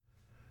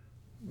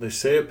They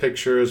say a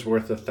picture is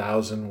worth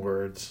 1,000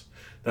 words.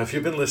 Now, if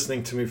you've been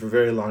listening to me for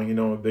very long, you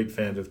know I'm a big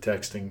fan of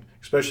texting,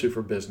 especially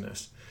for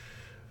business.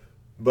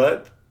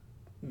 But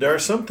there are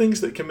some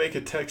things that can make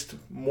a text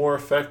more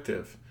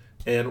effective.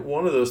 And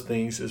one of those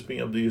things is being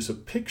able to use a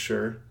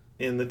picture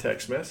in the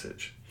text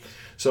message.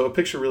 So a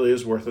picture really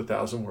is worth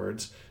 1,000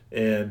 words.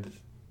 And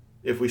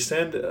if we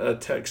send a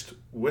text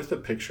with a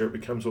picture, it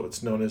becomes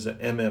what's known as an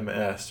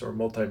MMS, or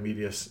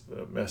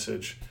multimedia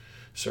message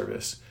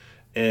service.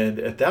 And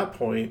at that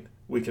point,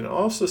 we can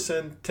also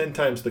send 10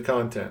 times the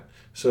content.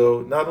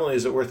 So not only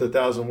is it worth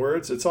 1,000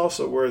 words, it's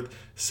also worth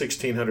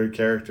 1,600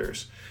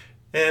 characters,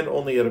 and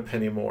only at a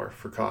penny more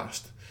for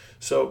cost.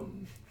 So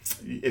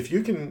if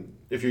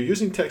you're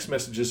using text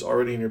messages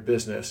already in your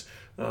business,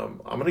 I'm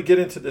going to get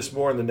into this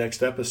more in the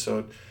next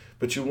episode,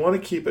 but you want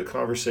to keep it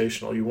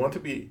conversational. You want to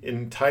be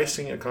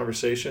enticing a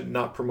conversation,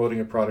 not promoting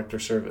a product or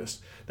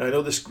service. Now, I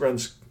know this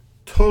runs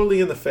totally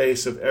in the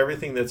face of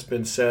everything that's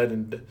been said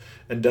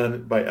and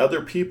done by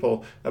other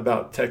people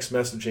about text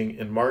messaging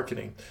and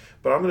marketing,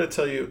 but I'm going to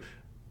tell you,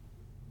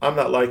 I'm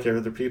not like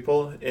other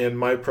people, and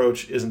my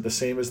approach isn't the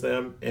same as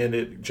them, and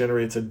it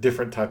generates a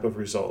different type of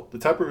result. The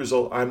type of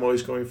result I'm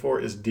always going for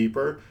is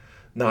deeper,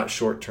 not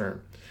short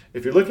term.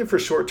 If you're looking for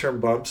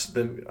short-term bumps,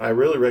 then I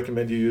really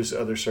recommend you use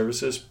other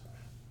services.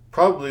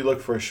 Probably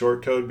look for a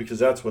short code, because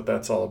that's what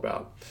that's all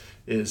about,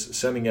 is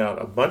sending out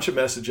a bunch of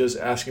messages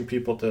asking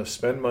people to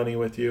spend money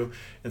with you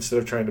instead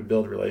of trying to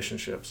build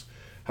relationships.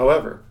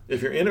 However,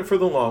 if you're in it for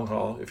the long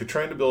haul, if you're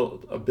trying to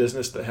build a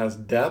business that has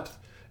depth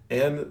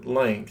and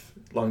length,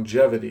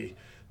 longevity,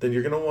 then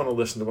you're going to want to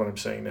listen to what I'm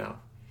saying now.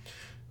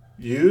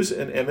 Use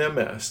an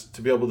MMS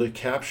to be able to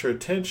capture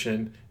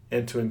attention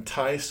and to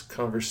entice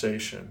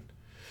conversation.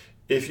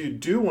 If you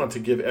do want to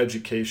give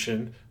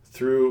education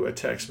through a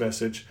text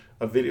message,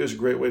 a video is a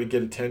great way to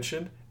get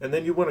attention, and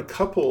then you want to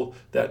couple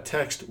that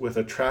text with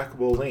a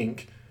trackable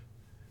link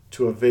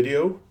to a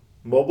video,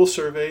 mobile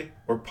survey,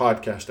 or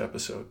podcast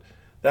episode.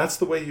 That's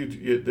the way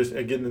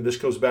this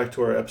goes back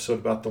to our episode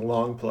about the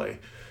long play.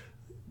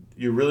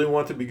 You really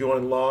want to be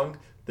going long,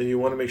 then you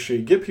want to make sure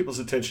you get people's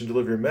attention,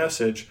 deliver your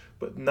message,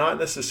 but not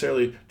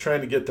necessarily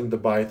trying to get them to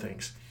buy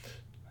things.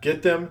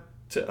 Get them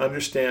to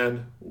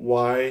understand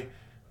why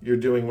you're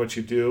doing what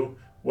you do,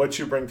 what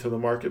you bring to the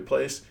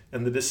marketplace,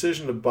 and the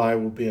decision to buy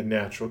will be a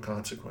natural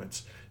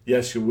consequence.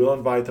 Yes, you will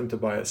invite them to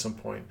buy at some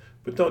point,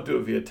 but don't do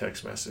it via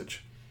text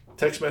message.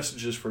 Text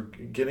messages for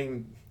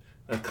getting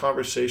a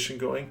conversation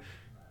going,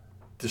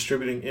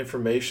 distributing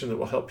information that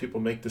will help people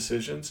make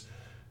decisions,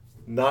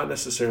 not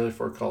necessarily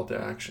for a call to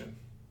action.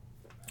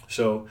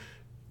 So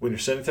when you're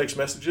sending text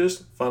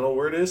messages, final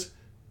word is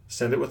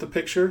send it with a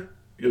picture.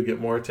 You'll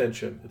get more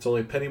attention. It's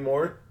only a penny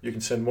more. You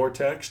can send more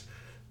text,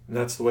 and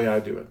that's the way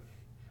I do it.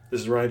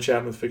 This is Ryan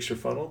Chapman with Fix Your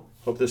Funnel.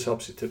 Hope this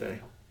helps you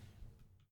today.